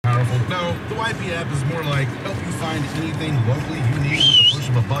No, the YP app is more like help you find anything locally you need with the push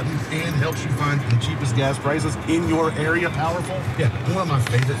of a button and helps you find the cheapest gas prices in your area. Powerful? Yeah, one of my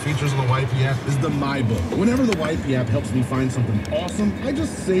favorite features of the YP app is the My Book. Whenever the YP app helps me find something awesome, I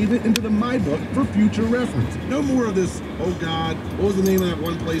just save it into the My Book for future reference. No more of this, oh God, what was the name of that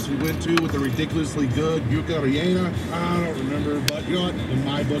one place we went to with the ridiculously good yuca rellena? I don't remember, but you know what? The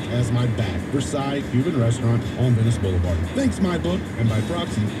My Book has my back. Versailles Cuban Restaurant on Venice Boulevard. Thanks, My Book, and by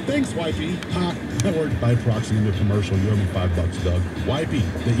proxy, thanks, YP. Ha! I worked by proxy in the commercial. You owe me $5, Doug. YP,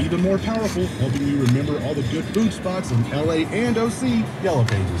 the even more powerful, helping you remember all the good food spots in LA and OC. Yellow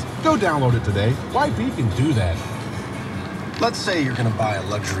Pages. Go download it today. YP can do that. Let's say you're going to buy a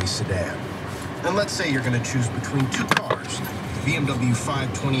luxury sedan. And let's say you're going to choose between two cars, the BMW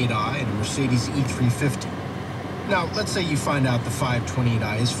 528i and a Mercedes E350. Now, let's say you find out the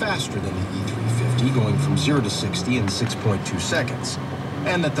 528i is faster than the E350, going from 0 to 60 in 6.2 seconds.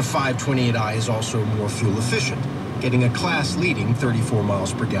 And that the 528i is also more fuel efficient, getting a class-leading 34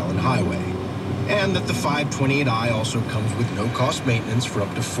 miles per gallon highway. And that the 528i also comes with no-cost maintenance for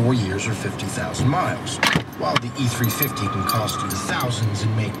up to 4 years or 50,000 miles, while the E350 can cost you thousands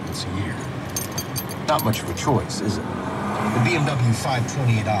in maintenance a year. Not much of a choice, is it? The BMW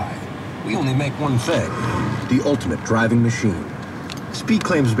 528i, we only make one thing, the ultimate driving machine. Speed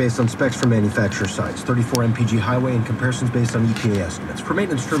claims based on specs from manufacturer sites, 34 mpg highway, and comparisons based on EPA estimates. For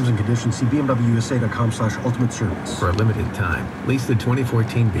maintenance terms and conditions, see bmwusa.com/ultimate service. For a limited time, lease the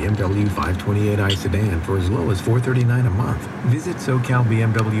 2014 BMW 528i sedan for as low as $439 a month. Visit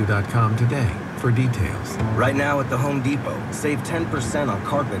SoCalBMW.com today for details. Right now at the Home Depot, save 10% on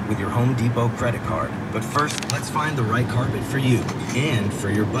carpet with your Home Depot credit card. But first, let's find the right carpet for you and for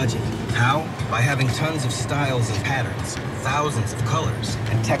your budget. How? By having tons of styles and patterns, thousands of colors,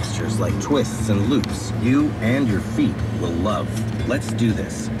 and textures like twists and loops you and your feet will love. Let's do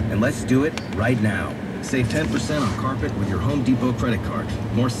this, and let's do it right now. Save 10% on carpet with your Home Depot credit card.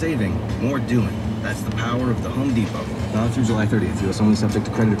 More saving, more doing. That's the power of the Home Depot. Valid through July 30th. U.S. only, subject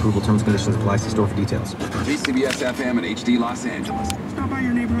to credit approval. Terms and conditions apply. See store for details. KCBS FM and HD Los Angeles. Stop by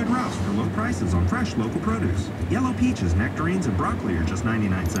your neighborhood Ralph's for low prices on fresh local produce. Yellow peaches, nectarines, and broccoli are just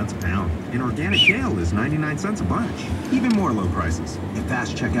 99 cents a pound. And organic kale is 99 cents a bunch. Even more low prices. And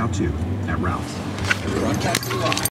fast checkout too at Ralph's. Broadcasting live.